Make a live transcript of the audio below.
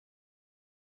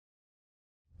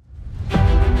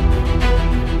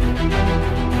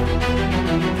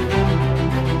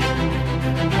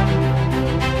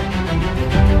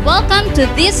to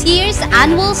this year's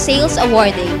annual sales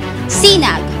awarding,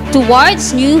 Sinag,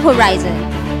 Towards New Horizon.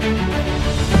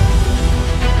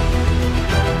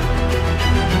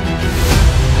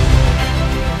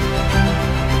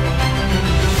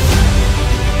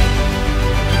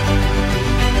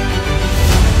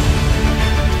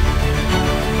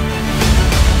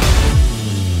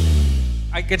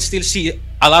 I can still see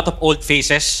a lot of old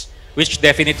faces, which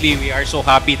definitely we are so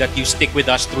happy that you stick with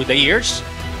us through the years.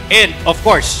 And of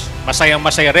course,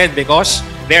 masayang-masaya rin because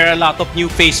there are a lot of new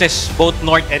faces, both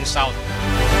north and south.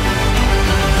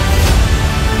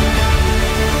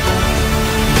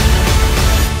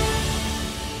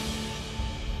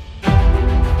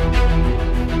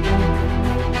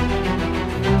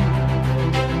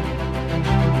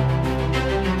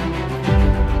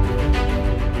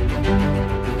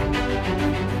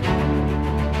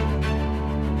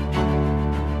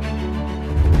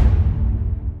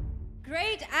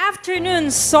 Afternoon,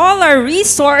 Solar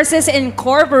Resources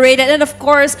Incorporated, and of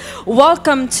course,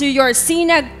 welcome to your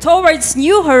Sinag Towards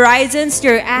New Horizons,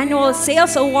 your annual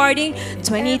sales awarding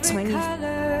 2020.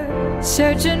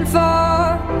 Searching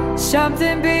for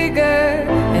something bigger,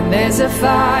 and there's a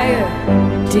fire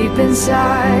deep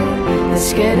inside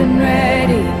that's getting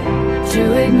ready to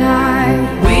ignite.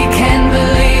 We can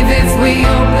believe if we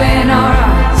open our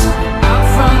eyes. Out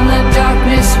from the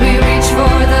darkness, we reach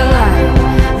for the light.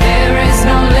 There is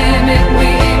no limit, we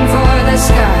aim for the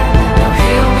sky. No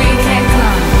hill we can't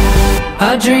climb.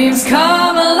 Our dreams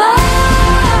come alive.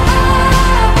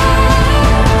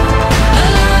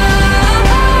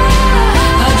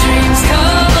 Our dreams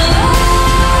come alive.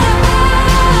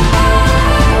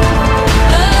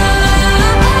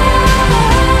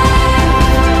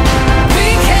 We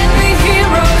can be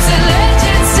heroes and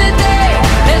legends today,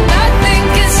 and nothing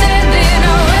can stand in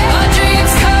our way. Our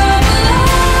dreams come alive.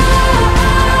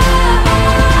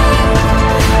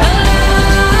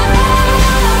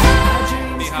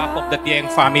 The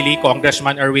Tieng family,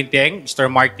 Congressman Erwin Tieng,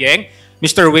 Mr. Mark Tieng,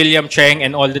 Mr. William Cheng,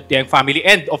 and all the Tieng family,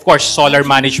 and of course, Solar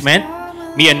Management.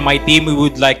 Me and my team, we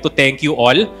would like to thank you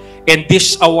all. And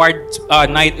this award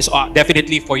night is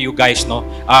definitely for you guys, no?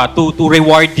 To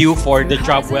reward you for the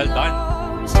job well done.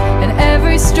 In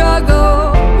every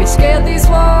struggle, we scale these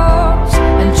walls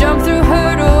and jump through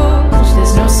hurdles.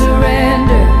 There's no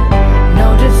surrender,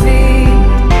 no defeat.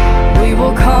 We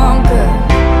will conquer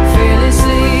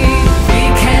fearlessly.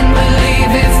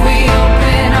 If we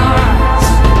open our eyes,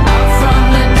 out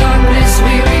from the darkness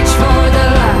we reach for the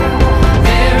light.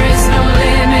 There is no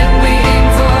limit, we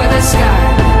aim for the sky.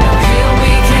 No hill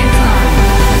we can't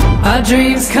climb. Our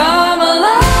dreams come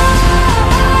alive.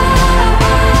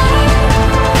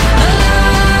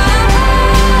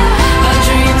 Our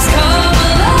dreams come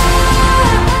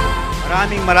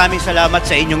alive. Maraming salamat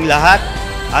sa inyong lahat,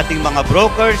 ating mga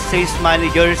brokers, sales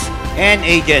managers, and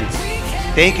agents.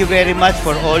 Thank you very much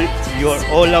for all your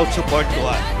all-out support to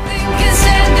us.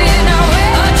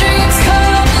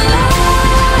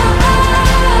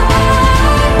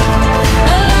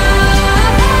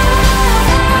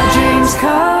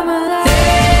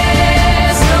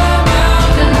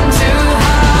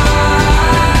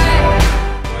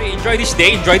 Enjoy this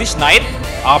day, enjoy this night.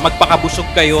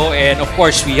 Magpakabusog kayo, and of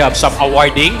course, we have some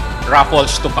awarding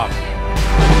raffles to come.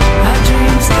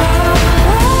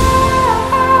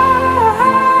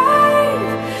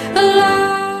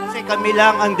 Kami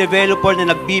lang ang developer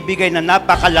na nagbibigay na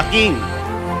napakalaking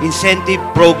incentive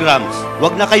programs.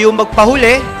 Huwag na kayo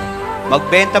magpahuli,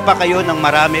 magbenta pa kayo ng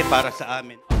marami para sa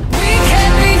amin. We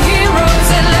can be heroes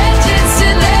and legends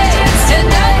and legends, and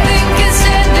nothing can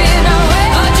stand in our way.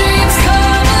 Our dreams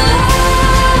come alive.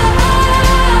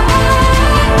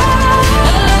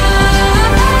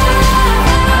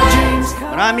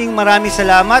 Maraming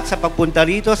salamat sa pagpunta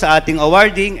rito sa ating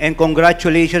awarding, and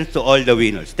congratulations to all the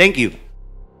winners. Thank you.